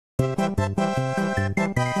Hey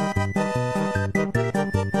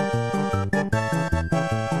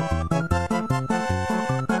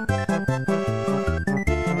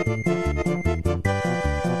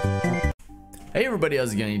everybody,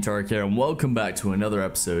 how's it going? Utorak here, and welcome back to another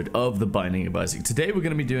episode of The Binding of Isaac. Today we're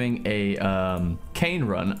going to be doing a cane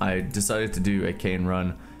run. I decided to do a cane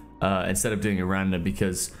run instead of doing a random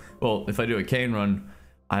because, well, if I do a cane run,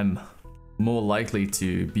 I'm more likely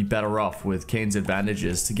to be better off with Kane's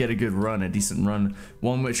advantages to get a good run, a decent run,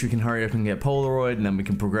 one which we can hurry up and get Polaroid, and then we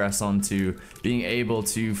can progress on to being able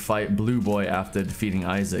to fight Blue Boy after defeating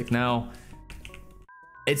Isaac. Now,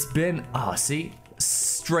 it's been, see?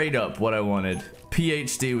 Straight up what I wanted.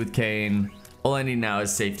 PhD with Kane. All I need now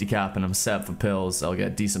is safety cap and I'm set for pills. I'll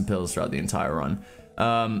get decent pills throughout the entire run.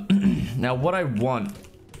 Now what I want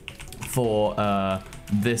for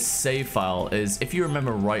this save file is, if you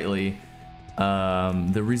remember rightly,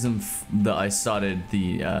 the reason that I started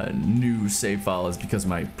the new save file is because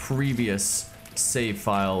my previous save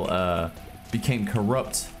file became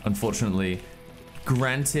corrupt, unfortunately.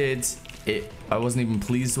 Granted, I wasn't even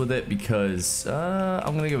pleased with it because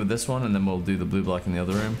I'm gonna go with this one and then we'll do the blue block in the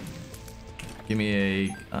other room. Give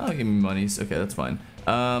me give me monies. Okay, that's fine.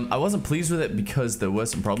 I wasn't pleased with it because there were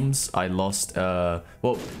some problems. I lost well,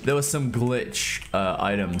 there was some glitch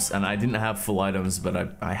items and I didn't have full items,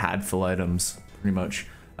 but I had full items pretty much.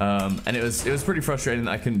 And it was pretty frustrating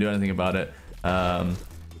that I couldn't do anything about it.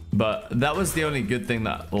 But that was the only good thing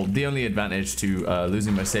that, well, the only advantage to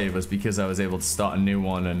losing my save was because I was able to start a new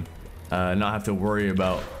one and not have to worry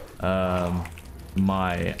about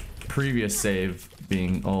my previous save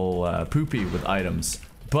being all poopy with items.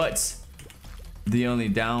 But the only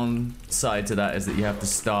downside to that is that you have to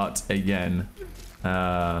start again,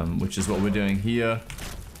 which is what we're doing here.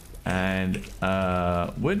 And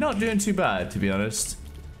we're not doing too bad, to be honest.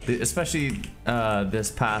 Especially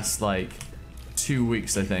this past, like, 2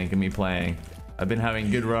 weeks, I think, of me playing. I've been having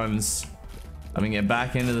good runs. I've been getting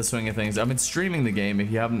back into the swing of things. I've been streaming the game.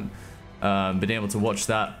 If you haven't been able to watch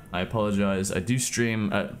that, I apologize. I do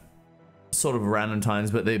stream at sort of random times,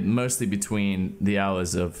 but they mostly between the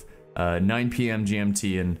hours of 9 p.m.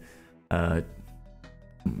 GMT and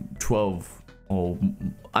 12, or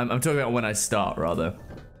I'm talking about when I start, rather.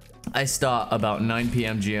 I start about 9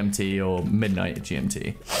 p.m. GMT or midnight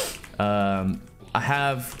GMT. I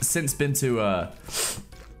have since been to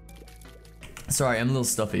sorry, I'm a little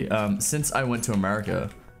stuffy. Since I went to America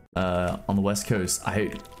on the West Coast,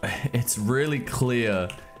 it's really clear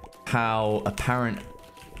how apparent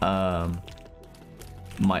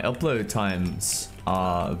my upload times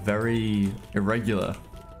are very irregular,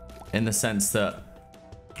 in the sense that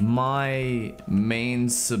my main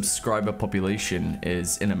subscriber population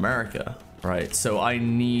is in America, right? So I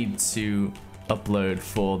need to upload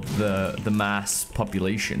for the mass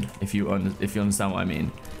population, if you understand what I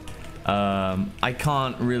mean. I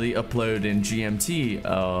can't really upload in GMT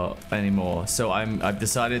anymore, so I've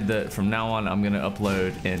decided that from now on I'm gonna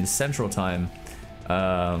upload in Central Time,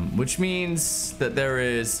 which means that there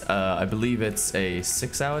is I believe it's a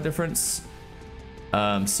 6-hour difference.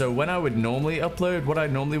 So when I would normally upload, what I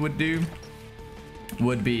normally would do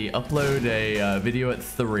would be upload a video at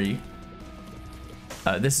 3.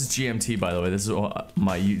 This is GMT, by the way. This is what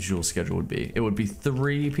my usual schedule would be. It would be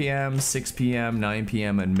 3 p.m., 6 p.m., 9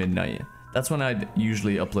 p.m., and midnight. That's when I'd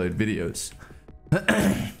usually upload videos.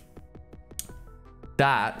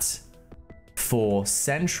 That, for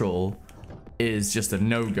Central, is just a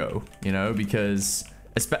no-go, you know, because,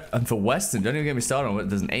 and for Western, don't even get me started on it,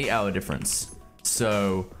 there's an 8-hour difference.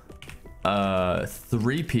 So,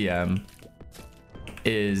 3 p.m.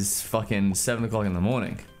 is fucking 7 o'clock in the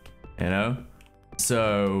morning, you know?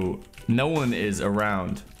 So no one is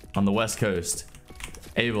around on the West Coast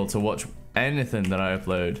able to watch anything that I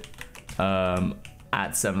upload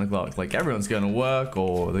at 7 o'clock. Like, everyone's going to work,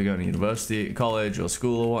 or they're going to university, college, or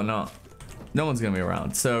school, or whatnot. No one's going to be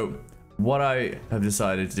around. So what I have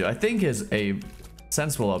decided to do, I think, is a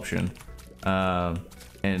sensible option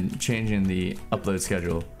in changing the upload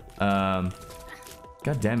schedule. God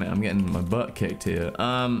damn it, I'm getting my butt kicked here.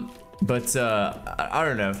 I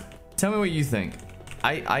don't know. Tell me what you think.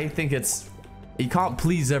 I think you can't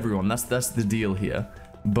please everyone. That's the deal here.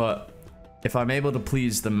 But if I'm able to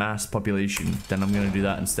please the mass population, then I'm gonna do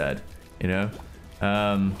that instead. You know.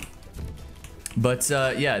 Yeah.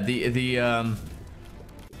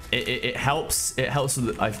 It helps. It helps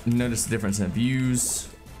with. I've noticed the difference in views.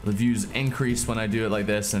 The views increase when I do it like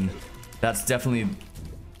this, and that's definitely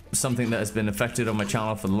something that has been affected on my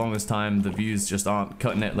channel for the longest time. The views just aren't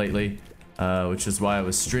cutting it lately. Which is why I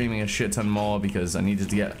was streaming a shit ton more, because I needed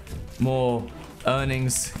to get more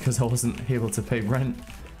earnings because I wasn't able to pay rent.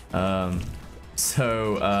 Yeah,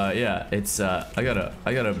 it's I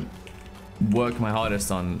gotta work my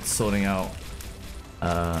hardest on sorting out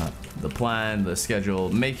the plan, the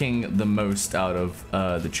schedule, making the most out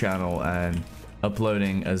of the channel, and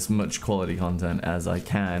uploading as much quality content as I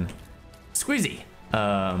can. Squeezy.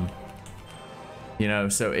 You know,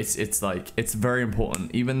 so it's like, it's very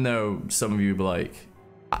important, even though some of you be like,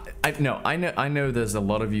 I know there's a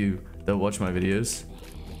lot of you that watch my videos.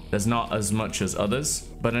 There's not as much as others,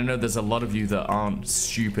 but I know there's a lot of you that aren't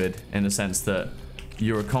stupid, in the sense that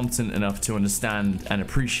you're competent enough to understand and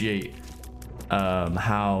appreciate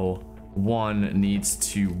how one needs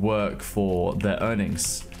to work for their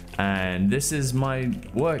earnings. And this is my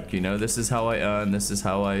work, you know, this is how I earn, this is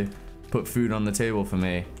how I put food on the table for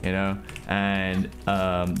me, you know. And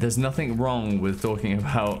there's nothing wrong with talking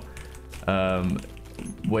about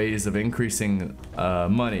ways of increasing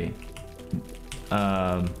money.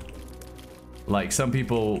 Like some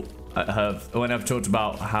people have, when I've talked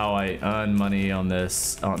about how I earn money on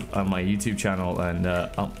this on my YouTube channel, and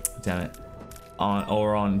oh damn it,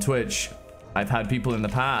 on Twitch, I've had people in the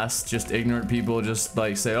past, just ignorant people, just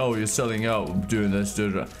like say, oh, you're selling out doing this,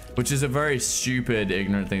 which is a very stupid,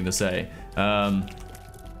 ignorant thing to say. And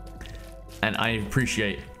I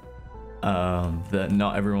appreciate that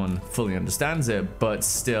not everyone fully understands it, but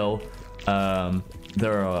still,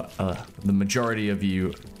 there are the majority of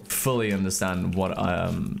you fully understand what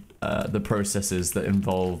the processes that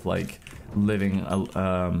involve like living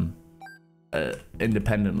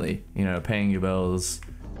independently, you know, paying your bills,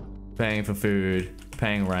 paying for food,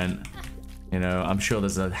 paying rent. You know, I'm sure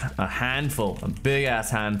there's a handful, a big ass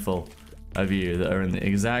handful of you that are in the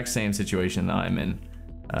exact same situation that I'm in,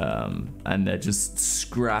 and they're just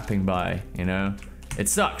scrapping by, you know. It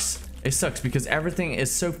sucks. It sucks because everything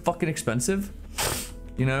is so fucking expensive,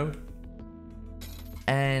 you know.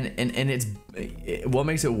 And what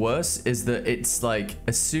makes it worse is that it's like,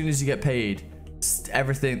 as soon as you get paid,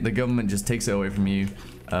 everything, the government just takes it away from you.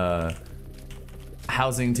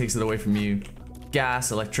 Housing takes it away from you.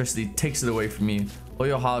 Gas, electricity takes it away from you. All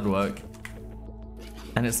your hard work.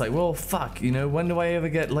 And it's like, well, fuck, you know, when do I ever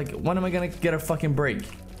get, like, when am I gonna get a fucking break?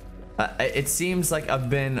 It seems like I've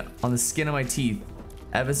been on the skin of my teeth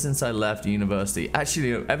ever since I left university.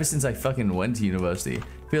 Actually, ever since I fucking went to university.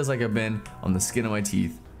 Feels like I've been on the skin of my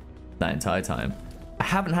teeth that entire time. I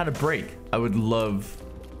haven't had a break. I would love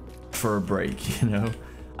for a break, you know?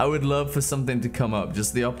 I would love for something to come up,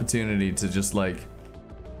 just the opportunity to just like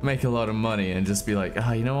make a lot of money and just be like,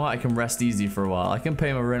 ah, you know what? I can rest easy for a while. I can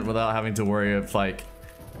pay my rent without having to worry if like,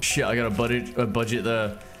 shit, I gotta budget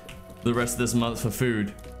the rest of this month for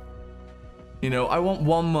food. You know, I want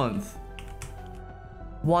 1 month.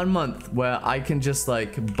 1 month where I can just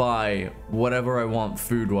like buy whatever I want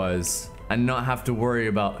food wise and not have to worry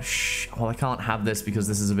about, well, I can't have this because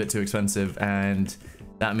this is a bit too expensive, and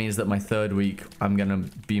that means that my third week I'm gonna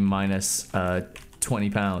be minus 20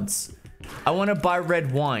 pounds. I want to buy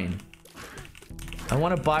red wine. I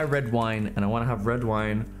want to buy red wine, and I want to have red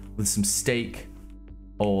wine with some steak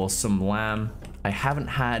or some lamb. I haven't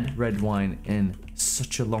had red wine in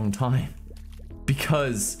such a long time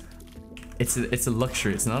because it's a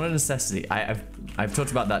luxury. It's not a necessity. I've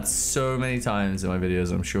talked about that so many times in my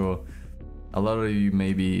videos. I'm sure a lot of you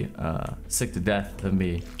may be sick to death of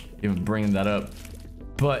me even bringing that up,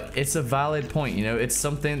 but it's a valid point. You know, it's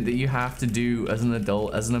something that you have to do as an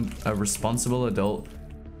adult, as a responsible adult.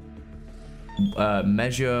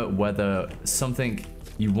 Measure whether something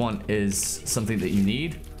you want is something that you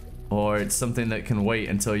need, or it's something that can wait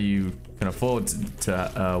until you can afford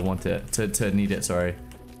to want it, to need it. Sorry.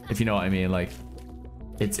 If you know what I mean. Like,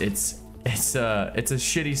 it's a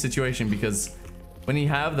shitty situation, because when you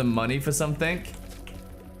have the money for something,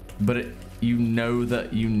 but you know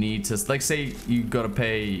that you need to, like, say you gotta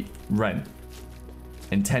pay rent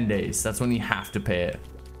in 10 days, that's when you have to pay it.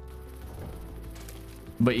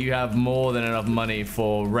 But you have more than enough money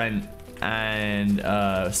for rent and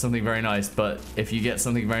something very nice. But if you get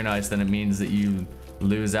something very nice, then it means that you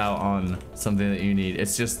lose out on something that you need.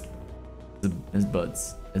 It's just, it's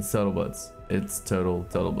butts. It's total butts. It's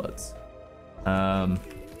total butts.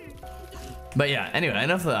 But yeah, anyway,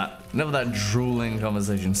 enough of that drooling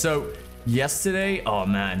conversation. So yesterday, oh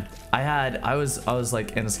man, I was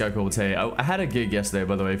like in a Sky Call today. I had a gig yesterday,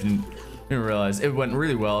 by the way, if you didn't realize. It went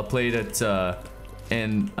really well. I played at a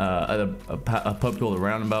pub called The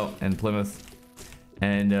Roundabout in Plymouth,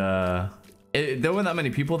 and there weren't that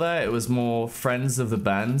many people there. It was more friends of the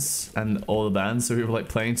bands and all the bands, so we were like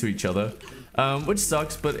playing to each other, which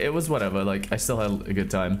sucks, but it was whatever. Like, I still had a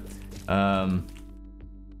good time. I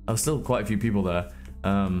was still quite a few people there,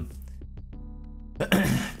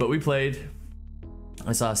 but we played,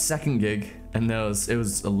 I saw a second gig, and it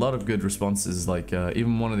was a lot of good responses. Like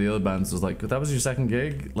even one of the other bands was like, "That was your second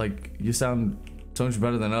gig? Like you sound so much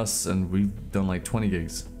better than us, and we've done like 20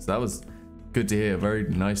 gigs." So that was good to hear. Very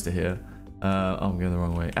nice to hear. Oh, I'm going the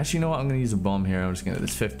wrong way. Actually, you know what? I'm gonna use a bomb here. I'm just gonna get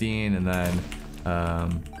this 15, and then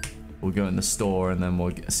we'll go in the store, and then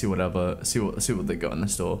we'll see what they got in the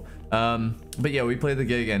store. But yeah, we played the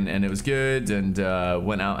gig, and it was good, and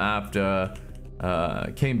went out after,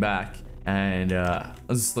 came back, and I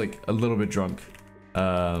was like a little bit drunk,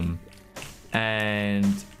 and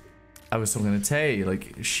I was talking to Tay.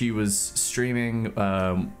 Like, she was streaming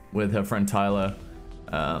with her friend Tyler,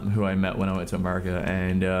 who I met when I went to America,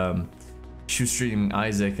 and she was streaming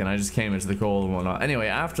Isaac, and I just came into the call and whatnot. Anyway,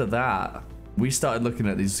 after that, we started looking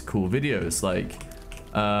at these cool videos, like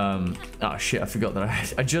oh shit, I forgot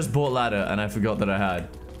that I just bought ladder, and I forgot that I had.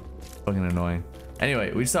 Fucking annoying.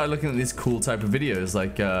 Anyway, we started looking at these cool type of videos,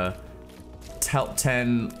 like top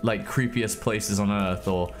 10 like creepiest places on Earth,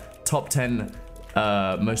 or top 10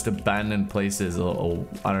 most abandoned places, or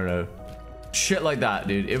I don't know, shit like that,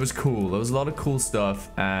 dude. It was cool. There was a lot of cool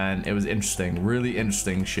stuff, and it was interesting, really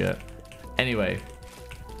interesting shit. Anyway,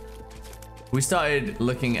 we started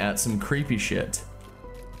looking at some creepy shit.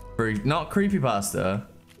 Not creepypasta,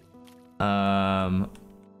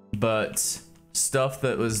 but stuff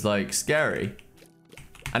that was like scary.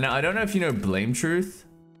 And I don't know if you know Blame Truth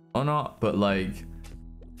or not, but like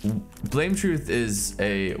Blame Truth is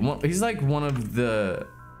he's like one of the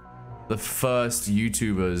first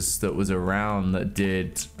YouTubers that was around that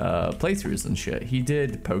did playthroughs and shit. He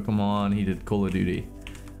did Pokemon, he did Call of Duty.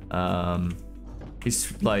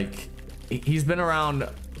 He's been around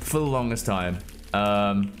for the longest time.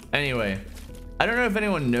 Anyway, I don't know if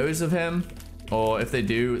anyone knows of him, or if they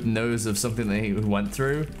do, knows of something that he went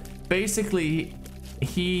through. Basically,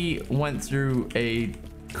 he went through a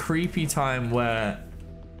creepy time where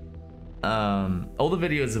all the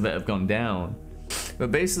videos of it have gone down,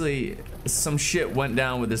 but basically some shit went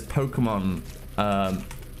down with this Pokemon.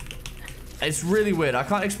 It's really weird. I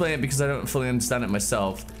can't explain it because I don't fully understand it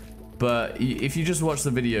myself, but if you just watch the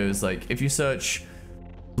videos, like if you search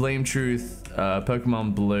Blame Truth,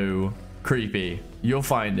 Pokemon Blue, creepy, you'll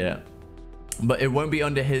find it. But it won't be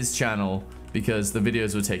under his channel because the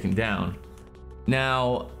videos were taken down.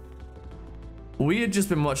 Now, we had just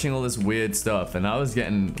been watching all this weird stuff, and I was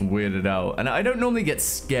getting weirded out. And I don't normally get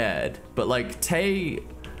scared, but like Tay,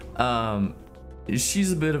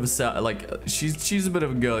 she's a bit of a she's a bit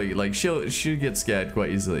of a girly. Like she'll get scared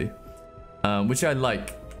quite easily, which I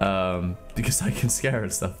like, because I can scare her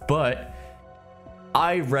and stuff. But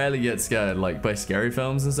I rarely get scared like by scary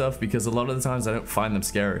films and stuff, because a lot of the times I don't find them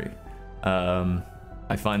scary.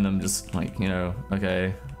 I find them just like, you know,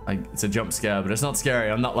 okay, it's a jump scare, but it's not scary.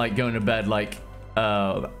 I'm not like going to bed like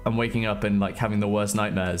I'm waking up and like having the worst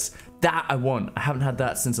nightmares. That I want. I haven't had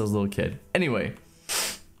that since I was a little kid. Anyway,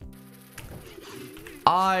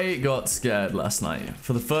 I got scared last night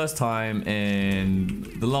for the first time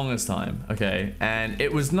in the longest time. Okay, and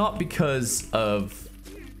it was not because of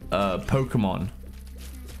Pokemon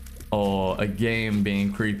or a game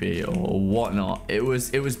being creepy or whatnot. It was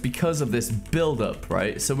because of this build-up,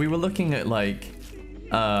 right? So we were looking at like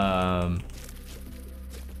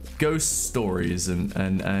ghost stories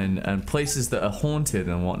and places that are haunted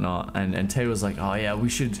and whatnot, and Tay was like, oh yeah, we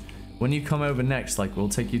should, when you come over next, like I'll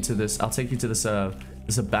take you to this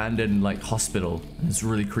this abandoned like hospital, and it's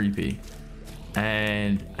really creepy.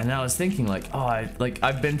 And I was thinking like, oh,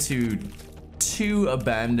 I've been to 2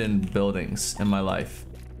 abandoned buildings in my life.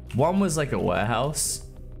 One was like a warehouse,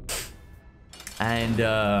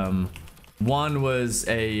 and one was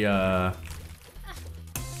a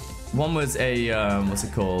what's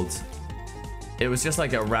it called? It was just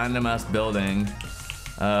like a random ass building,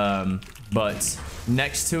 but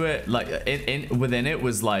next to it, like within it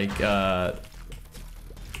was like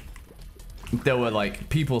there were like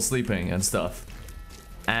people sleeping and stuff.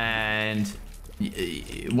 And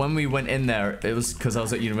when we went in there, it was because I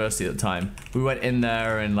was at university at the time. We went in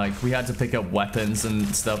there and like we had to pick up weapons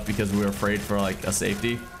and stuff because we were afraid for like our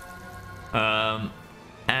safety.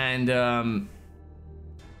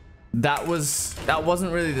 That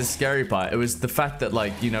wasn't really the scary part. It was the fact that,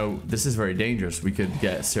 like, you know, this is very dangerous. We could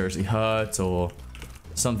get seriously hurt or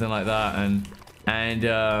something like that. And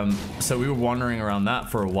so we were wandering around that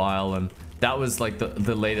for a while, and that was like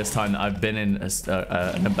the latest time that I've been in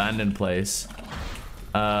an abandoned place.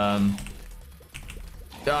 Die,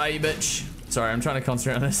 bitch. Sorry, I'm trying to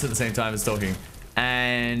concentrate on this at the same time as talking.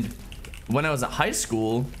 And when I was at high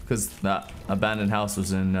school, because that abandoned house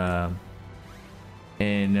was in when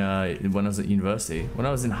I was at university. When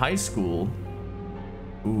I was in high school,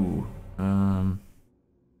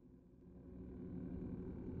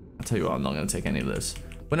 I'll tell you what, I'm not going to take any of this.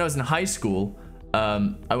 When I was in high school,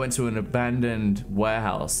 I went to an abandoned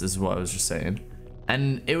warehouse. This is what I was just saying.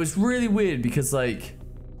 And it was really weird because, like,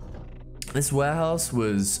 this warehouse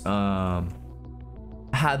was,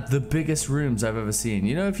 had the biggest rooms I've ever seen.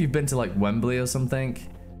 You know, if you've been to, like, Wembley or something?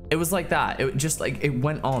 It was like that. It just, like, it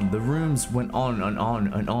went on. The rooms went on and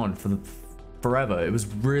on and on for forever. It was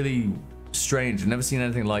really strange. I've never seen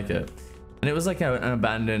anything like it. And it was like an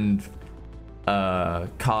abandoned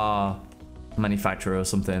car manufacturer or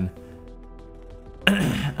something.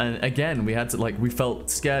 And again, we had to, like, we felt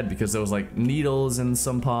scared because there was, like, needles in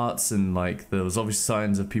some parts, and, like, there was obvious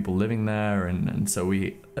signs of people living there. And so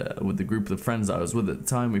we, with the group of friends that I was with at the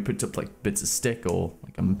time, we picked up, like, bits of stick or,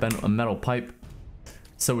 like, a metal pipe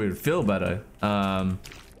so we would feel better.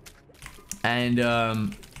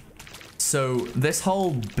 So this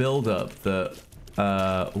whole build-up that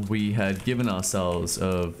we had given ourselves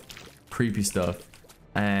of creepy stuff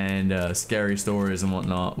and scary stories and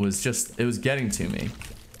whatnot was just, it was getting to me.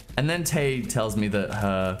 And then Tay tells me that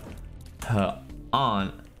her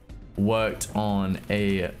aunt worked on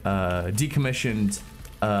a decommissioned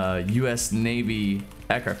US Navy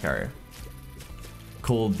aircraft carrier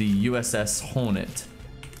called the USS Hornet.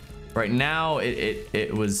 Right now, they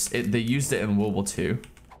used it in World War II.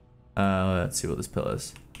 Let's see what this pill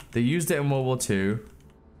is. They used it in World War II.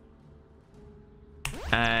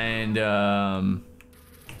 And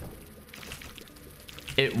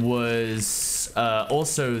it was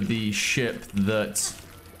also the ship that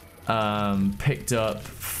picked up,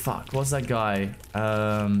 fuck, what's that guy?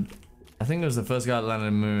 I think it was the first guy that landed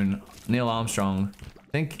on the moon, Neil Armstrong.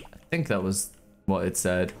 I think that was what it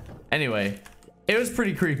said. Anyway, it was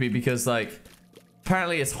pretty creepy because, like,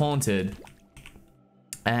 apparently it's haunted.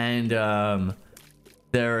 And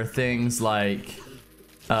there are things like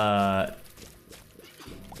what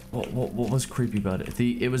was creepy about it?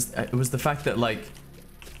 It was the fact that, like,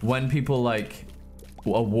 when people, like,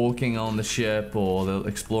 are walking on the ship or they're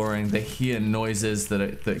exploring, they hear noises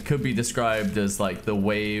that could be described as, like, the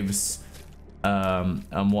waves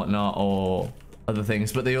and whatnot, or other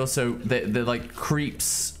things, but they're like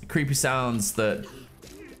creepy sounds that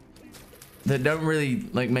don't really,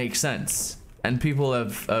 like, make sense. And people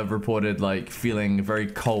have reported, like, feeling very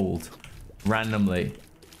cold randomly,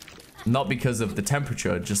 not because of the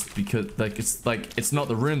temperature, just because, like, it's not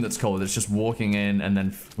the room that's cold, it's just walking in and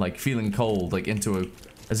then, like, feeling cold, like,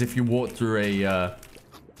 as if you walked through a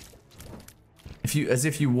as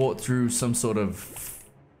if you walked through some sort of,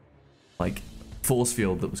 like, force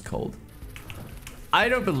field that was cold. I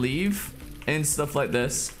don't believe in stuff like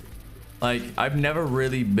this. Like, I've never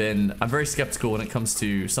really been, I'm very skeptical when it comes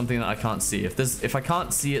to something that I can't see. If I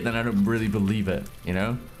can't see it, then I don't really believe it, you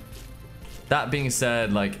know? That being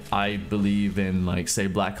said, like, I believe in, like, say,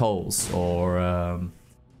 black holes or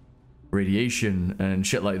radiation and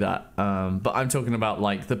shit like that. But I'm talking about,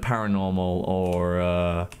 like, the paranormal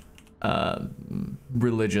or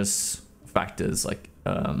religious factors. Like,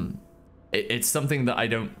 it's something that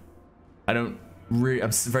I'm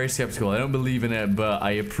very skeptical. I don't believe in it, but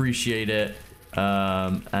I appreciate it,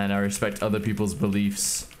 and I respect other people's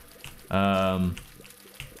beliefs,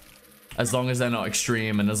 as long as they're not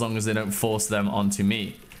extreme and as long as they don't force them onto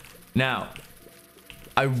me. Now,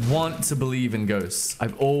 I want to believe in ghosts.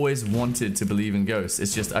 I've always wanted to believe in ghosts.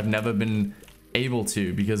 It's just I've never been able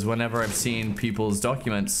to, because whenever I've seen people's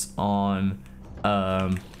documents on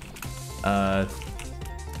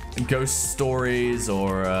ghost stories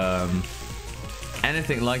or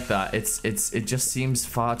anything like that, it just seems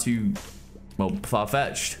far too, well,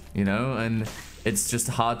 far-fetched, you know, and it's just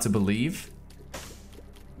hard to believe.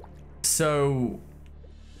 So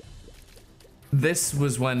this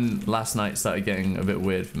was when last night started getting a bit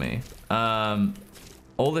weird for me.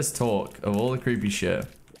 All this talk of all the creepy shit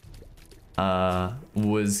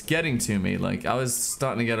was getting to me. Like, I was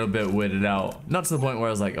starting to get a bit weirded out, not to the point where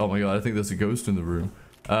I was like, oh my god, I think there's a ghost in the room.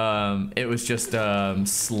 It was just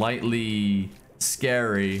slightly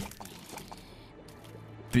scary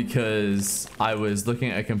because I was looking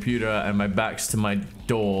at a computer and my back's to my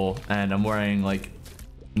door and I'm wearing, like,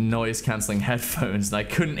 noise cancelling headphones and I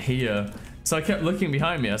couldn't hear, so I kept looking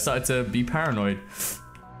behind me. I started to be paranoid.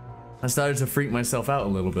 I started to freak myself out a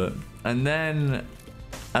little bit, and then,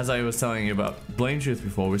 as I was telling you about Blame Truth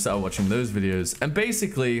before, we started watching those videos, and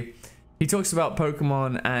basically he talks about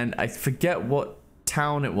Pokemon, and I forget what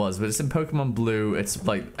town it was, but it's in Pokemon Blue. It's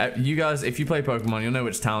like, you guys, if you play Pokemon, you'll know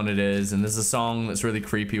which town it is, and there's a song that's really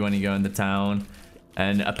creepy when you go in the town.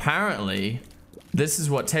 And apparently, this is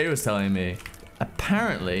what Tay was telling me,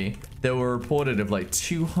 apparently there were reported of like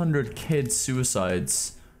 200 kid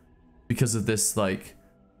suicides because of this, like,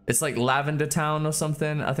 It's like Lavender Town or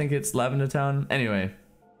something. I think it's Lavender Town. Anyway,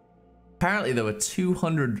 apparently there were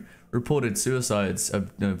 200 reported suicides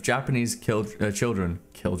of Japanese children,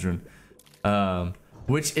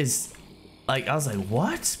 which is like, I was like,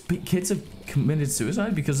 what? Kids have committed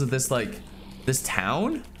suicide because of this, like, this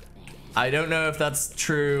town? I don't know if that's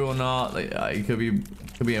true or not. Like, it could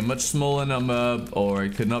be a much smaller number, or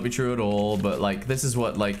it could not be true at all. But like, this is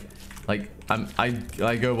what I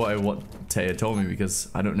go by what Taya told me, because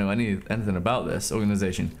I don't know anything about this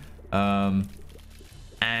organization. And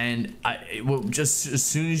well, just as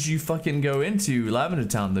soon as you fucking go into Lavender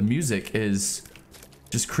Town, the music is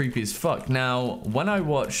just creepy as fuck. Now, when I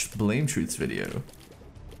watched Blame Truth's video,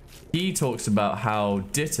 he talks about how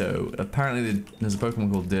Ditto, apparently there's a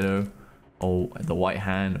Pokemon called Ditto, or the White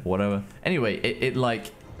Hand, or whatever. Anyway,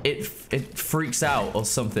 it freaks out or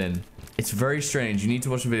something. It's very strange. You need to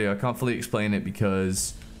watch the video. I can't fully explain it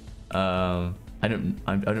because I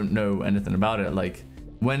don't know anything about it. Like,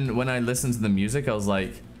 when I listened to the music, I was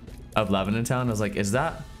like, of Lavender Town, I was like, is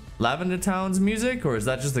that Lavender Town's music, or is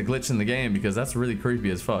that just a glitch in the game? Because that's really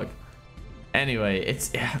creepy as fuck. Anyway,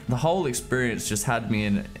 the whole experience just had me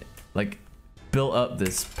in, like, built up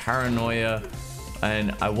this paranoia,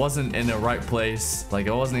 and I wasn't in the right place. Like,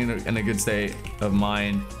 I wasn't in a good state of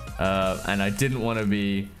mind, and I didn't want to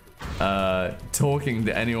be talking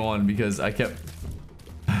to anyone, because I kept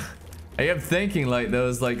thinking like there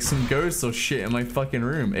was like some ghosts or shit in my fucking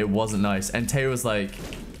room. It wasn't nice, and Tay was like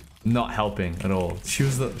not helping at all. She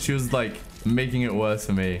was like making it worse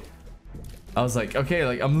for me. I was like, okay,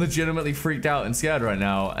 like, I'm legitimately freaked out and scared right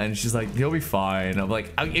now, and she's like, you'll be fine. I'm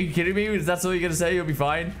like, are you kidding me? That's all you're gonna say? You'll be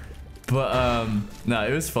fine? But no,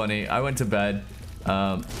 it was funny. I went to bed,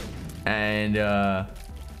 and oh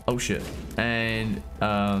shit, and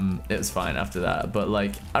it was fine after that. But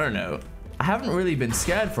like, I don't know, I haven't really been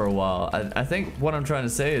scared for a while. I think what I'm trying to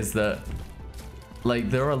say is that,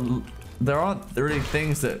 like, there aren't really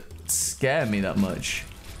things that scare me that much,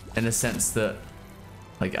 in a sense that,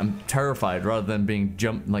 like, I'm terrified rather than being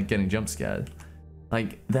getting jump scared.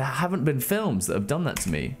 Like, there haven't been films that have done that to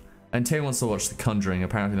me. And Tay wants to watch The Conjuring.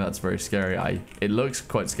 Apparently that's very scary. It looks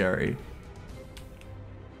quite scary.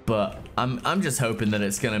 But I'm just hoping that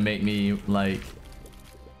it's gonna make me, like,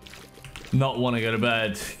 not want to go to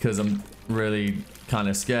bed, because I'm really kind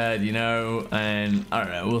of scared, you know. And I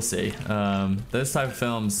don't know, we'll see. Those type of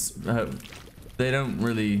films, they don't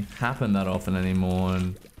really happen that often anymore,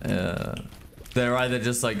 and they're either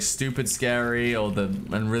just like stupid scary,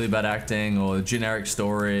 and really bad acting, or a generic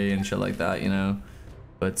story and shit like that, you know.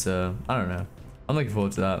 But I don't know, I'm looking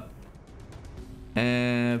forward to that.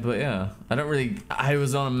 But yeah, I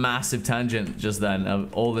was on a massive tangent just then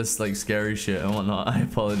of all this like scary shit and whatnot. I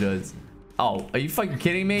apologize. Oh, are you fucking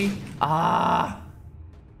kidding me? Ah,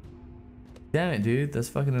 damn it, dude, that's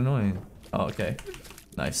fucking annoying. Oh, okay,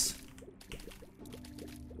 nice.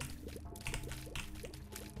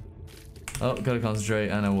 Oh, gotta concentrate,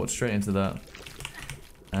 and I walked straight into that.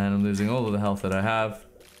 And I'm losing all of the health that I have.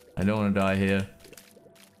 I don't want to die here.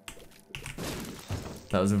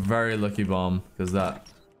 That was a very lucky bomb, because I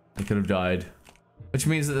could have died. Which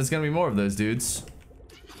means that there's gonna be more of those dudes,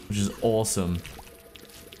 which is awesome.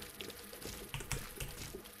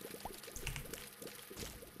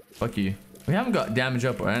 Fuck you. We haven't got damage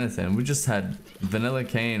up or anything. We just had vanilla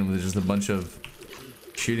cane with just a bunch of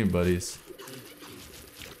shooting buddies.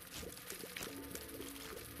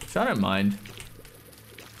 So I don't mind.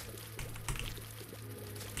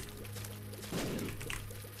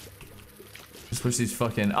 Just push these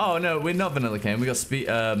fucking. Oh no, we're not vanilla cane. We got speed.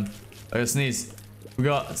 I got sneeze. We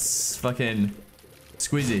got fucking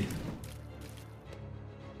squeezy.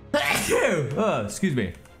 Oh, excuse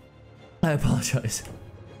me. I apologize.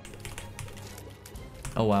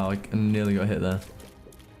 Oh wow, I nearly got hit there.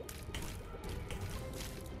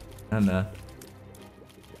 And there.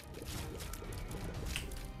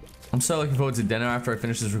 I'm so looking forward to dinner after I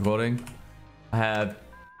finish this recording. I'm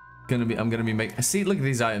gonna be making. See, look at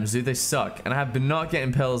these items, dude. They suck, and I have been not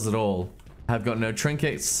getting pills at all. I have got no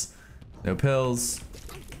trinkets, no pills.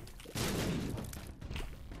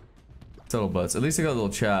 Total butts. At least I got a little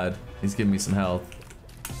Chad. He's giving me some health.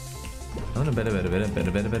 I need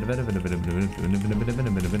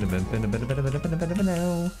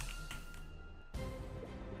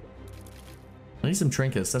some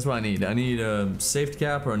trinkets. That's what I need. I need a safety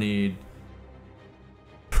cap, or I need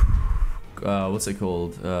what's it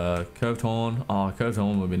called? Curved horn. Oh, curved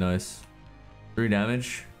horn would be nice. 3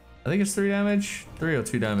 damage. I think it's 3 damage. 3 or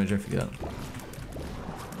 2 damage, I forget.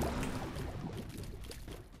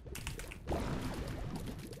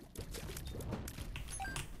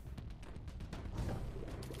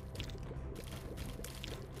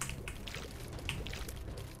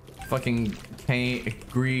 fucking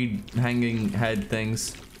greed hanging head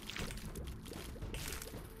things.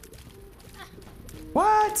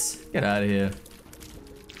 What? Get out of here.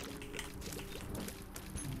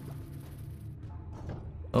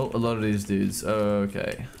 Oh, a lot of these dudes.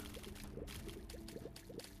 Okay.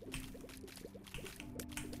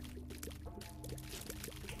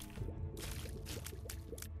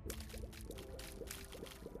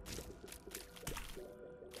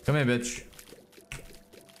 Come here, bitch.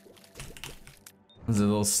 There's a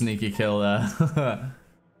little sneaky kill there.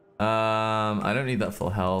 I don't need that full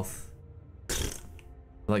health.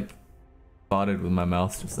 Like, farted with my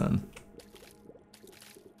mouth just then.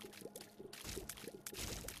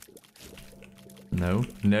 No.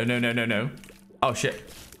 No, no, no, no, no. Oh, shit.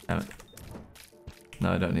 Damn it.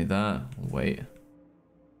 No, I don't need that. Wait.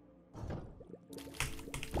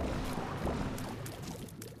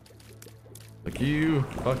 Fuck you.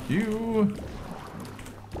 Fuck you.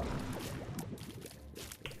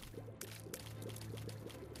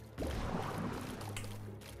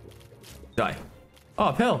 Die. Oh,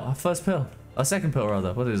 a pill. A first pill. A second pill,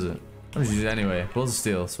 rather. What is it? I'll just use it anyway. Balls of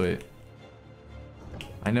steel. Sweet.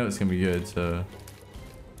 I know it's gonna be good, so...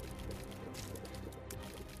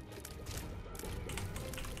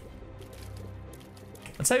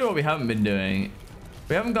 I'll tell you what we haven't been doing.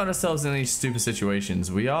 We haven't got ourselves in any stupid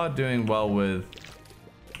situations. We are doing well with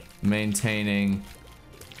maintaining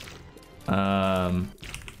a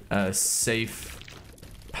safe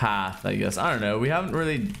path, I guess. I don't know. We haven't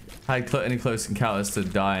really had any close encounters to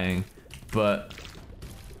dying, but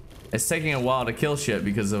it's taking a while to kill shit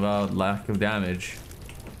because of our lack of damage.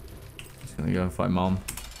 Just gonna go and fight mom.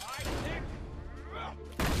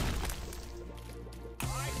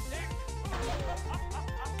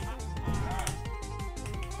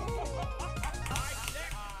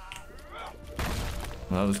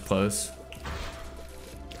 Well, that was close.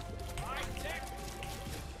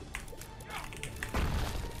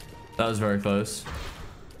 That was very close.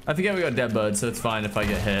 I forget we got dead bird, so it's fine if I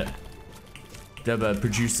get hit. Dead bird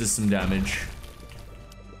produces some damage.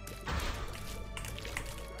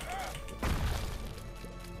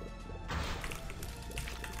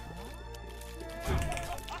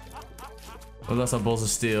 Well, that's our balls of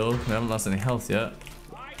steel. We haven't lost any health yet.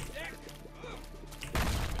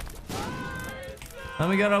 And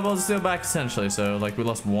we got our balls of steel back essentially, so like we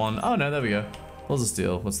lost one. Oh no, there we go. Balls of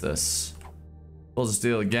steel. What's this? Balls of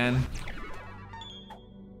steel again.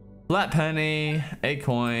 Flat penny, a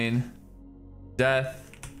coin, death.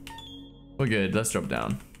 We're good. Let's drop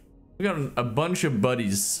down. We got a bunch of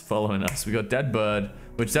buddies following us. We got dead bird,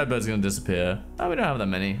 which dead bird's gonna disappear. Oh, we don't have that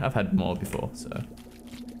many. I've had more before, so.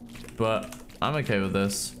 But I'm okay with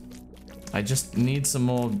this. I just need some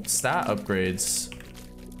more stat upgrades.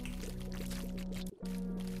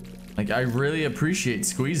 Like, I really appreciate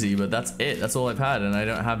Squeezy, but that's it. That's all I've had, and I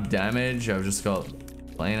don't have damage. I've just got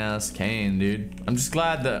plain ass cane, dude. I'm just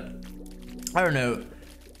glad that, I don't know.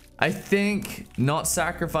 I think not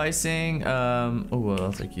sacrificing, oh, well,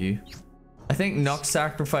 I'll take you. I think not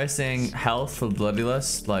sacrificing health for Bloody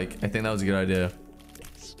Lust, like, I think that was a good idea.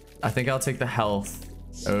 I think I'll take the health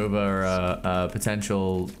over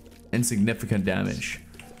potential insignificant damage.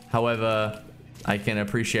 However, I can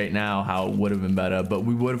appreciate now how it would have been better, but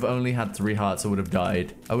we would have only had 3 hearts. I would have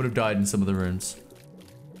died. I would have died in some of the rooms.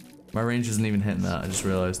 My range isn't even hitting that. I just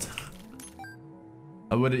realized.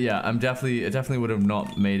 I would, yeah. I definitely would have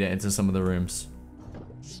not made it into some of the rooms.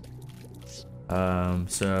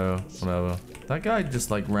 So whatever. That guy just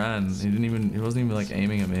like ran. He wasn't even like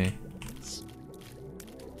aiming at me.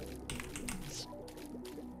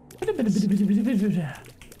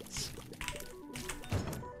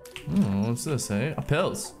 Oh, what's this, eh? Oh,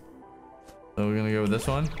 pills. So we're gonna go with this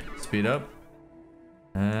one. Speed up.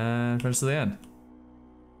 And finish to the end.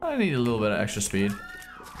 I need a little bit of extra speed.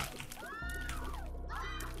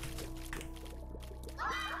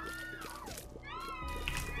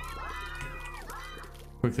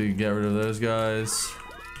 Quickly get rid of those guys.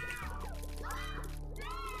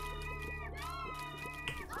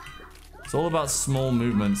 It's all about small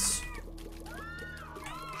movements.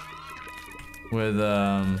 With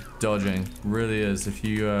dodging, really is. If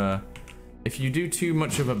you do too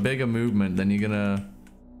much of a bigger movement, then you're gonna,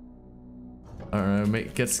 I don't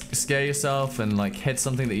know, scare yourself and like hit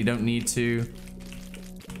something that you don't need to.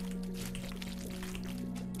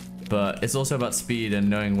 But it's also about speed and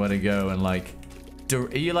knowing where to go and like,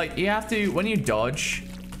 you have to, when you dodge,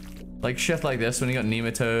 like shit like this, when you got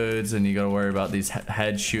nematodes and you gotta worry about these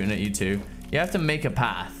heads shooting at you too, you have to make a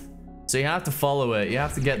path. So you have to follow it. You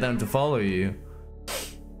have to get them to follow you.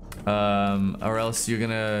 or else you're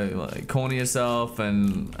gonna like corner yourself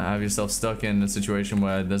and have yourself stuck in a situation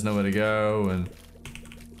where there's nowhere to go, and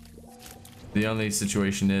the only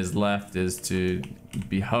situation left is to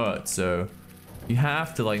be hurt. So you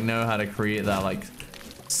have to like know how to create that like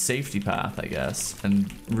safety path, I guess.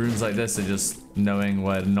 And rooms like this are just knowing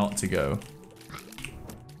where not to go.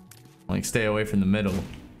 Like stay away from the middle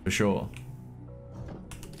for sure.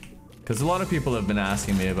 Because a lot of people have been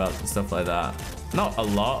asking me about stuff like that. Not a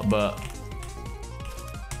lot, but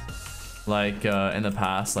like in the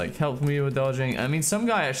past, like help me with dodging. I mean, some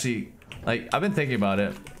guy actually, like I've been thinking about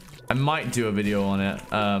it. I might do a video on it.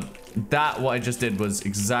 What I just did was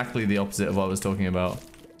exactly the opposite of what I was talking about.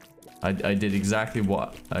 I did exactly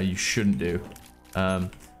what you shouldn't do.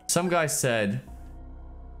 Some guy said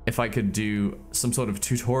if I could do some sort of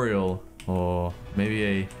tutorial or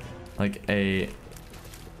maybe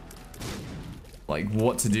like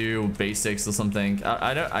what to do, basics or something.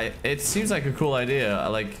 It seems like a cool idea.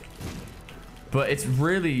 But it's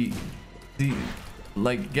really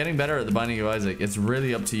like getting better at the Binding of Isaac. It's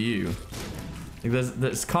really up to you. Like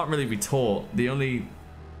this can't really be taught. The only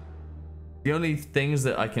things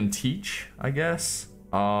that I can teach, I guess,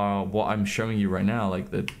 are what I'm showing you right now. Like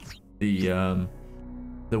the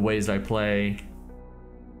ways I play,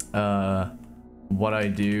 what I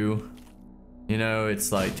do. You know,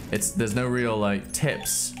 it's like there's no real like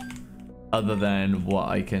tips other than what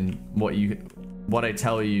I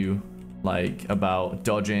tell you, like about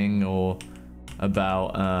dodging or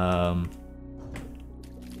about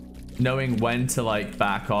knowing when to like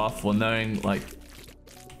back off, or knowing like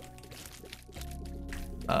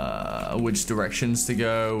which directions to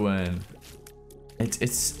go. And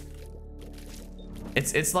it's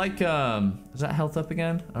like is that health up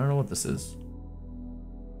again? I don't know what this is.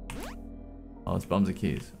 Oh, it's bombs and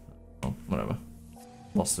keys. Oh, whatever.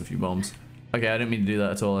 Lost a few bombs. Okay, I didn't mean to do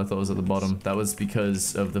that at all. I thought it was at the bottom. That was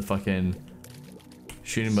because of the fucking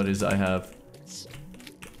shooting buddies that I have.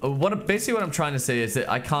 Basically what I'm trying to say is that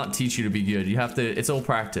I can't teach you to be good. You have to, it's all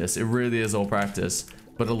practice. It really is all practice.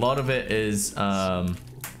 But a lot of it is, sorry,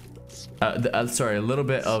 a little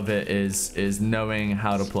bit of it is knowing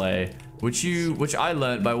how to play, which I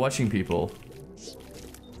learned by watching people.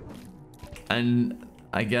 And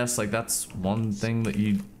I guess like that's one thing that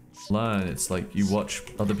you learn. It's like you watch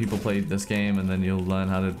other people play this game and then you'll learn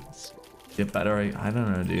how to get better. I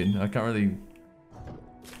don't know, dude. I can't really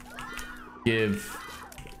give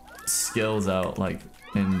skills out like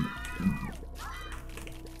in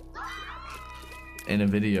a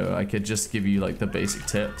video. I could just give you like the basic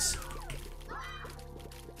tips.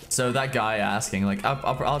 So that guy asking, like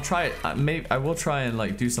I'll try it. I will try and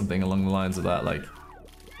like do something along the lines of that, like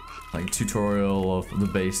tutorial of the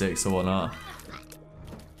basics or whatnot.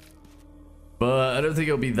 But I don't think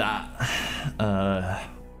it'll be that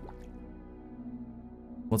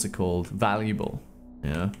what's it called? Valuable.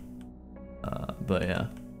 Yeah. But yeah.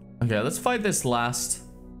 Okay, let's fight this last.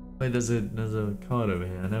 Wait, there's a card over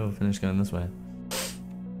here. I never finished going this way.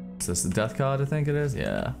 Is this the death card? I think it is.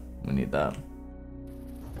 Yeah, we need that.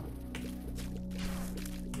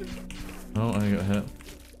 Oh, I got hit.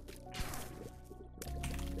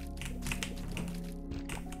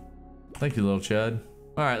 Thank you, little Chad.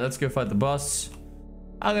 All right, let's go fight the boss.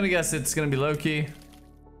 I'm gonna guess it's gonna be Loki,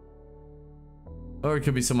 or it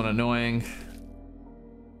could be someone annoying.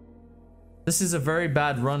 This is a very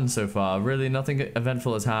bad run so far. Really, nothing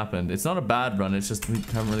eventful has happened. It's not a bad run. It's just we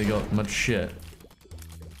haven't really got much shit.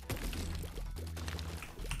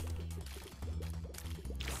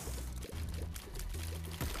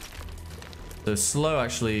 So slow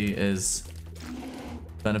actually is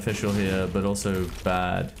beneficial here, but also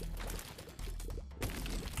bad.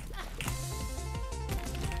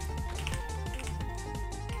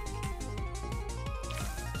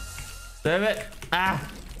 Save it! Ah!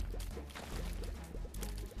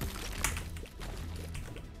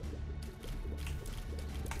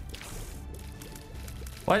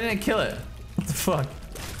 Why didn't it kill it? What the fuck?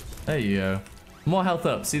 There you go. More health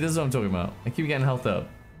up. See, this is what I'm talking about. I keep getting health up.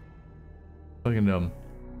 Fucking dumb.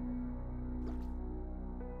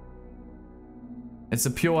 It's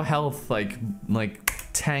a pure health, like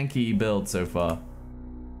tanky build so far.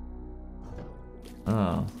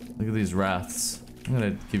 Oh, look at these wraths. I'm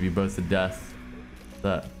gonna give you both the death.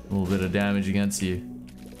 That little bit of damage against you.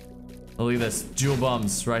 Oh, look at this. Jewel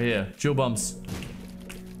bombs right here. Jewel bombs.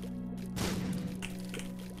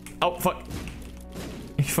 Oh, fuck.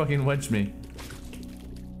 He fucking wedged me.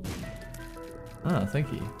 Oh,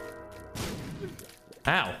 thank you.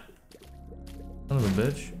 Ow. Son of a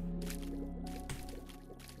bitch.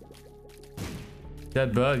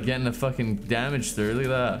 Dead bird getting the fucking damage through. Look at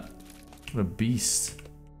that. What a beast.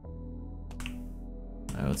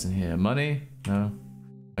 what's in here? Money? No.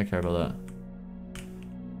 I don't care about that.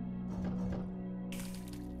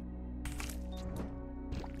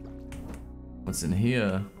 What's in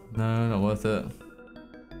here? No, not worth it.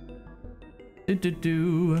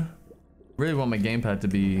 Really want my gamepad to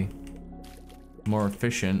be more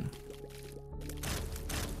efficient.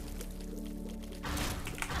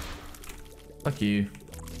 Fuck you.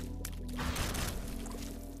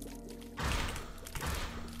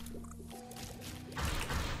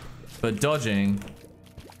 But dodging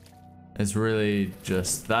is really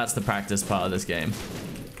just, that's the practice part of this game.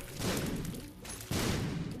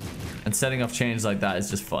 And setting off chains like that is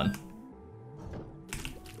just fun.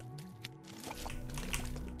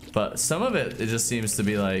 But some of it just seems to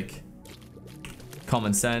be like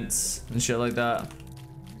common sense and shit like that.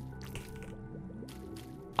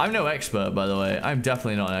 I'm no expert, by the way. I'm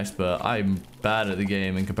definitely not an expert. I'm bad at the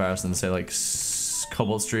game in comparison to, say, like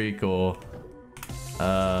Cobalt Streak or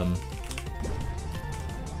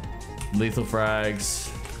Lethal Frags.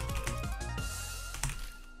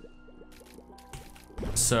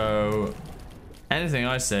 So anything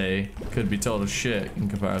I say could be told as shit in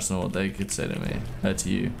comparison to what they could say to me, to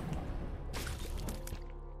you.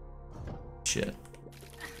 Shit.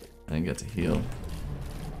 I didn't get to heal.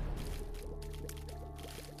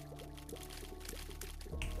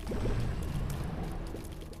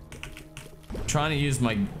 I'm trying to use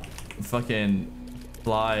my fucking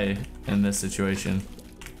fly in this situation.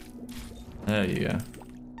 There you go.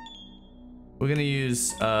 We're gonna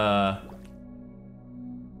use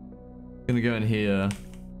gonna go in here.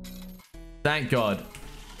 Thank God.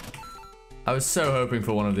 I was so hoping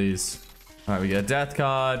for one of these. Alright, we get a death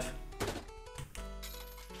card.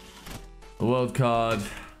 A world card.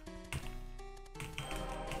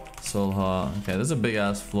 Soul heart. Okay, there's a big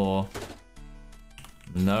ass floor.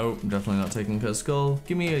 No, definitely not taking her skull.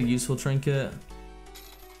 Give me a useful trinket.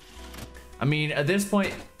 I mean, at this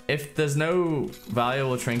point, if there's no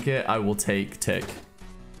valuable trinket, I will take tick.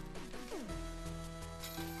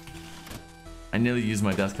 I nearly used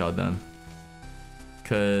my death card then,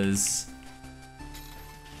 cause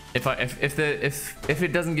if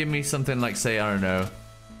it doesn't give me something like, say, I don't know,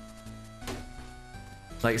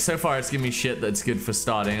 like so far it's giving me shit that's good for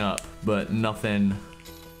starting up, but nothing.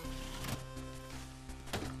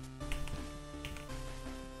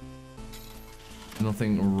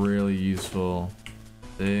 Nothing really useful.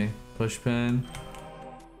 See? Push pin.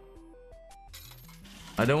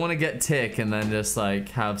 I don't want to get tick and then just like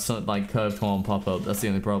have some like curved horn pop up. That's the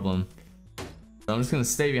only problem. So I'm just gonna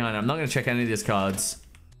stay behind. I'm not gonna check any of these cards.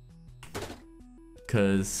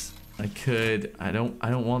 Cause I could. I don't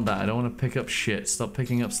want that. I don't want to pick up shit. Stop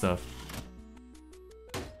picking up stuff.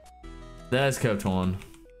 There's curved horn.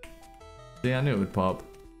 See, I knew it would pop.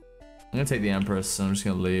 I'm gonna take the Empress, so I'm just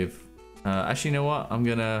gonna leave. Actually, you know what? I'm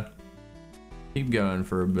gonna keep going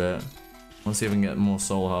for a bit. Let's see if I can get more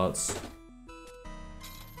soul hearts.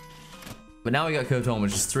 But now we got curved horn,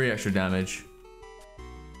 which is 3 extra damage.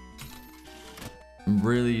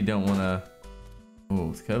 Really don't want to.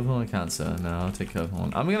 Oh, curved horn or cancer? No, I'll take curved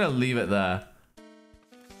horn. I'm gonna leave it there.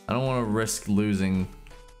 I don't want to risk losing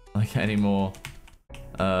like any more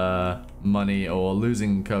money or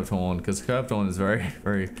losing curved horn, because curved horn is very,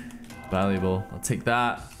 very valuable. I'll take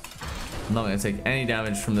that. I'm not gonna take any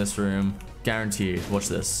damage from this room. Guaranteed. Watch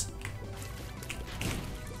this.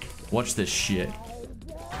 Watch this shit.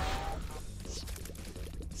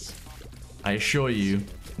 I assure you,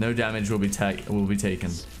 no damage will be taken.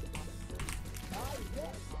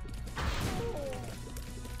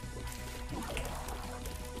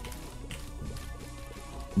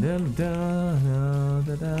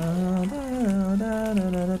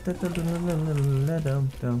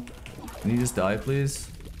 Can you just die, please?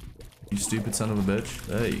 You stupid son of a bitch.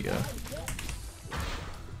 There you go.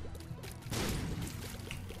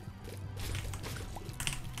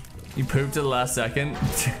 You pooped at the last second.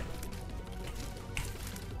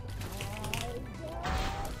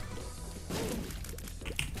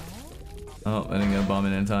 Oh, I didn't get a bomb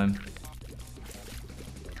in time.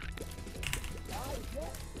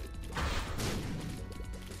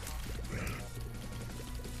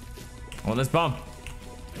 Oh, let's bomb.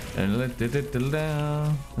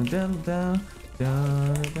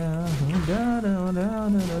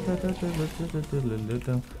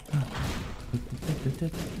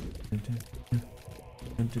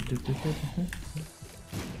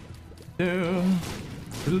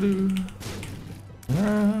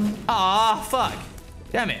 Ah, fuck.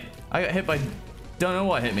 Damn it. I got hit by... Don't know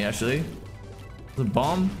what hit me, actually. Was it a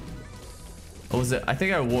bomb? Or was it... I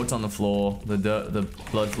think I walked on the floor. The dirt, the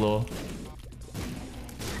blood floor.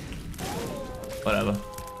 Whatever.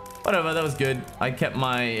 Whatever, that was good. I kept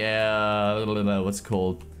my, what's it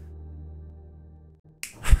called?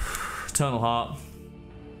 Eternal Heart.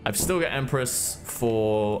 I've still got Empress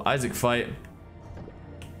for Isaac fight.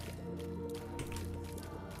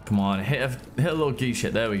 Come on, hit a little geek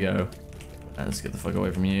shit. There we go. Let's get the fuck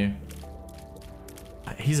away from you.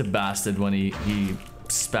 He's a bastard when he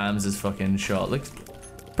spams his fucking shot. Look,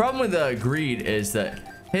 problem with Greed is that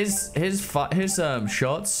his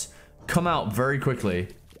shots come out very quickly.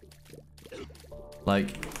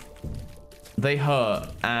 Like, they hurt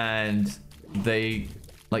and they,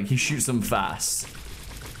 like, he shoots them fast,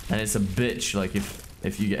 and it's a bitch. Like,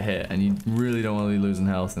 if you get hit, and you really don't want to be losing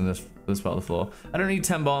health in this part of the floor. I don't need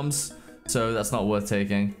 10 bombs, so that's not worth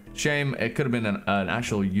taking. Shame, it could have been an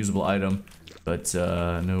actual usable item, but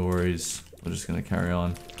no worries. We're just gonna carry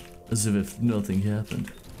on as if nothing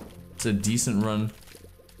happened. It's a decent run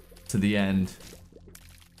to the end.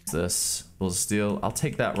 What's this? Balls of Steel. I'll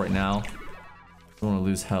take that right now. Don't want to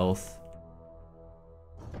lose health.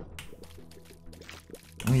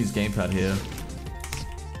 I'm gonna use gamepad here.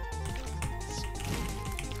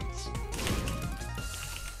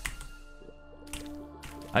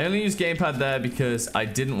 I only use gamepad there because I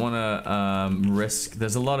didn't want to risk.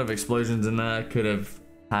 There's a lot of explosions in there. Could have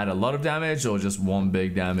had a lot of damage or just one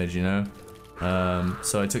big damage, you know.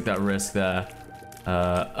 So I took that risk there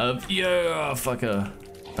of using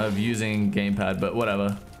gamepad, but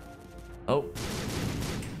whatever. Oh.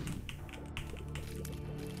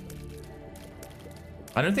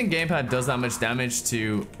 I don't think gamepad does that much damage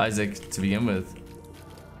to Isaac to begin with.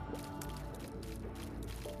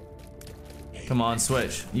 Come on,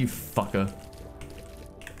 switch, you fucker.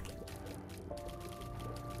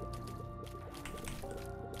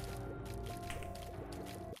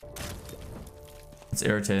 It's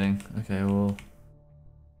irritating. Okay, well,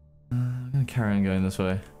 I'm gonna carry on going this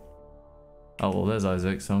way. Oh, well, there's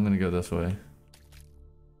Isaac, so I'm gonna go this way.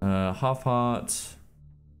 Half heart,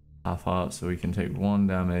 so we can take 1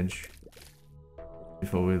 damage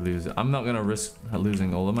before we lose it. I'm not gonna risk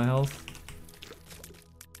losing all of my health.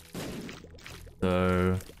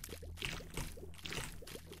 So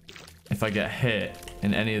if I get hit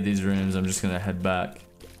in any of these rooms, I'm just gonna head back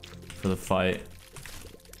for the fight.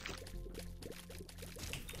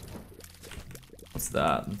 What's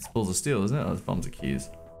that? It's Balls of Steel, isn't it? Oh, it's Bombs of Keys.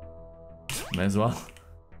 May as well.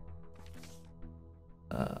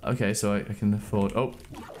 Okay, so I can afford... Oh!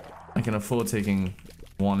 I can afford taking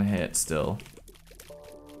 1 hit still.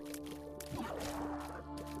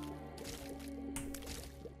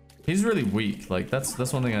 He's really weak. Like, that's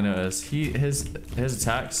one thing I noticed. His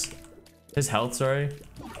attacks, his health, sorry,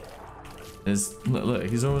 is... Look,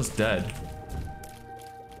 he's almost dead.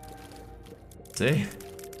 See?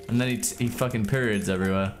 And then he fucking periods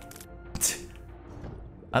everywhere.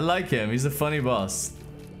 I like him. He's a funny boss.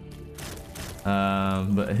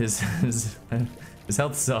 But his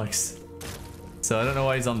health sucks. So I don't know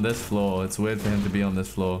why he's on this floor. It's weird for him to be on this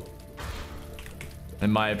floor.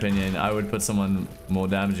 In my opinion, I would put someone more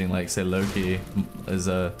damaging, like say Loki, as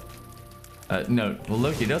a... no, well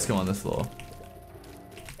Loki does come on this floor.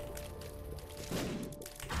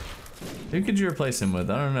 Who could you replace him with?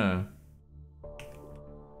 I don't know.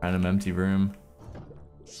 Random empty room.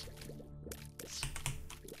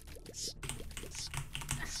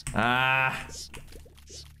 Ah!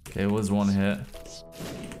 Okay, it was 1 hit.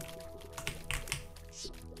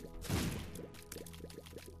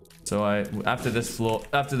 So after this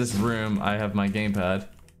room, I have my gamepad,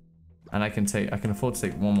 and I can afford to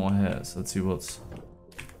take 1 more hit. So let's see what's...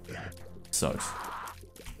 Sucks.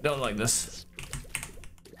 Don't like this.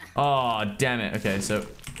 Oh, damn it. Okay, so...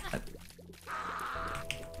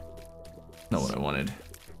 Not what I wanted.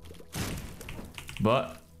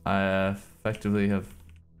 But I effectively have...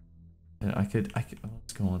 I could... Oh,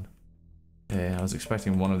 what's going on? Okay, I was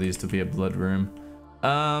expecting one of these to be a blood room.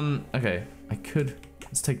 Okay, I could...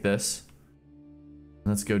 Let's take this.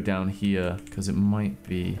 Let's go down here, because it might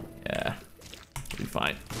be... Yeah, it'll be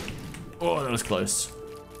fine. Oh, that was close.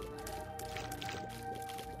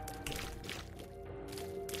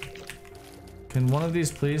 Can one of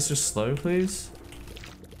these please just slow, please?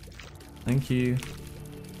 Thank you.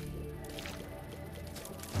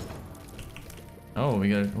 Oh, we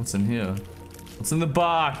got... What's in here? What's in the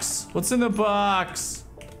box? What's in the box?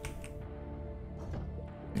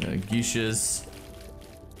 We got geishas.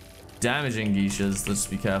 Damaging geishas. Let's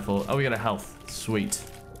be careful. Oh, we got a health. Sweet.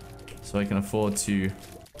 So I can afford to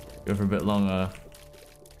go for a bit longer.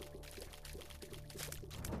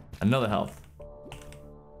 Another health.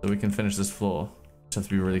 So we can finish this floor. Just have to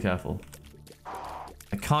be really careful.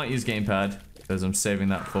 I can't use gamepad because I'm saving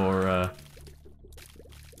that for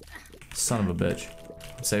son of a bitch.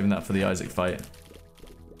 saving that for the Isaac fight.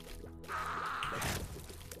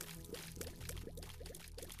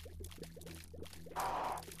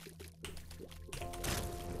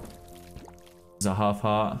 There's a half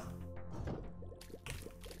heart.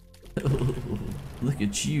 Look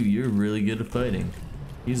at you, you're really good at fighting.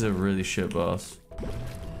 He's a really shit boss.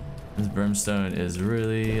 This brimstone is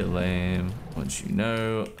really lame. Once you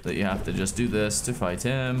know that you have to just do this to fight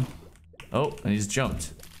him. Oh, and he's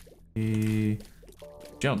jumped. He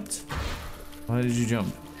jumped. Why did you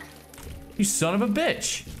jump? You son of a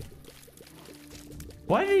bitch!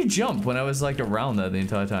 Why did he jump when I was like around there the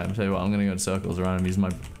entire time? Tell you what, I'm gonna go in circles around him. Use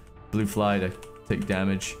my blue fly to take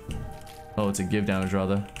damage. Oh, to give damage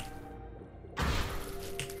rather.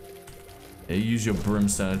 Yeah, use your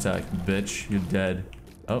brimstone attack, bitch. You're dead.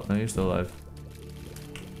 Oh, no, you're still alive.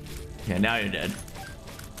 Yeah, now you're dead.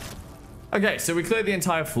 Okay, so we cleared the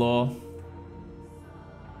entire floor.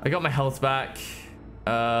 I got my health back.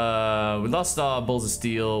 We lost our balls of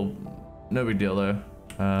steel. No big deal though.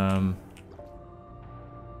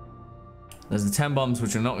 There's the 10 bombs,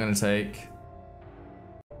 which I'm not going to take.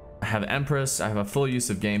 I have Empress. I have a full use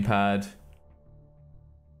of gamepad.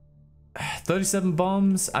 37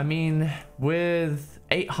 bombs. I mean, with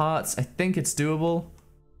 8 hearts, I think it's doable.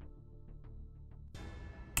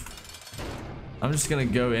 I'm just gonna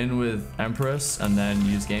go in with Empress and then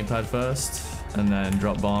use gamepad first, and then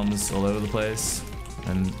drop bombs all over the place,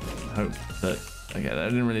 and hope that. Okay, that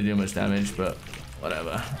didn't really do much damage, but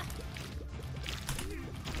whatever.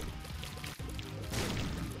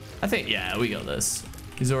 I think, yeah, we got this.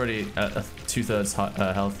 He's already at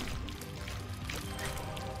 2/3 health.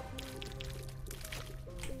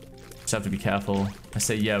 Just have to be careful. I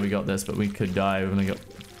say, yeah, we got this, but we could die. We've only got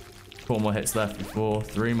 4 more hits left before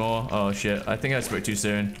 3 more. Oh shit, I think I spoke too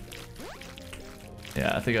soon.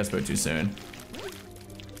 Yeah, I think I spoke too soon.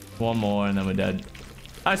 1 more and then we're dead.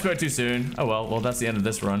 I spoke too soon. Oh well, that's the end of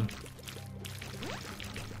this run.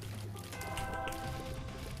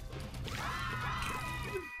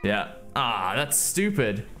 Yeah. Ah, that's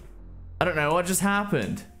stupid. I don't know what just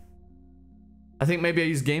happened. I think maybe I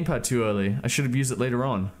used gamepad too early. I should have used it later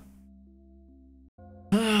on.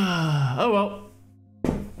 Oh well.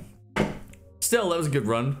 Still, that was a good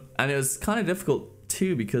run, and it was kind of difficult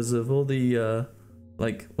too because of all the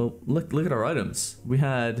like. Well, look at our items. We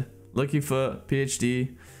had Lucky Foot,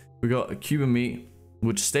 PhD. We got a Cuban meat,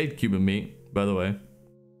 which stayed Cuban meat, by the way.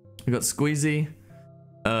 We got Squeezy,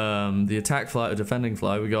 the attack fly, or defending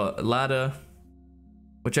fly. We got ladder,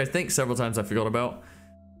 which I think several times I forgot about.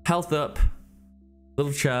 Health up,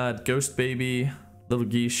 little Chad, ghost baby, little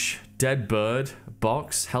geesh, dead bird,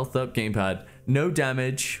 box, health up, gamepad. No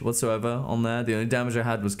damage whatsoever on there. The only damage I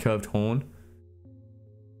had was curved horn.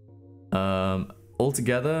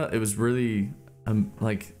 Altogether, it was really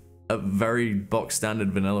like a very box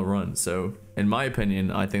standard vanilla run. So in my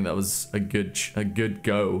opinion, I think that was a good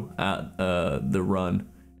go at the run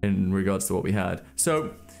in regards to what we had.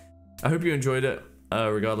 So I hope you enjoyed it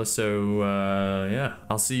regardless. So yeah,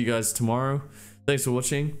 I'll see you guys tomorrow. Thanks for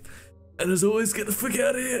watching. And as always, get the fuck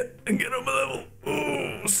out of here and get on my level.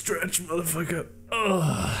 Oh, stretch, motherfucker.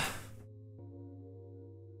 Oh.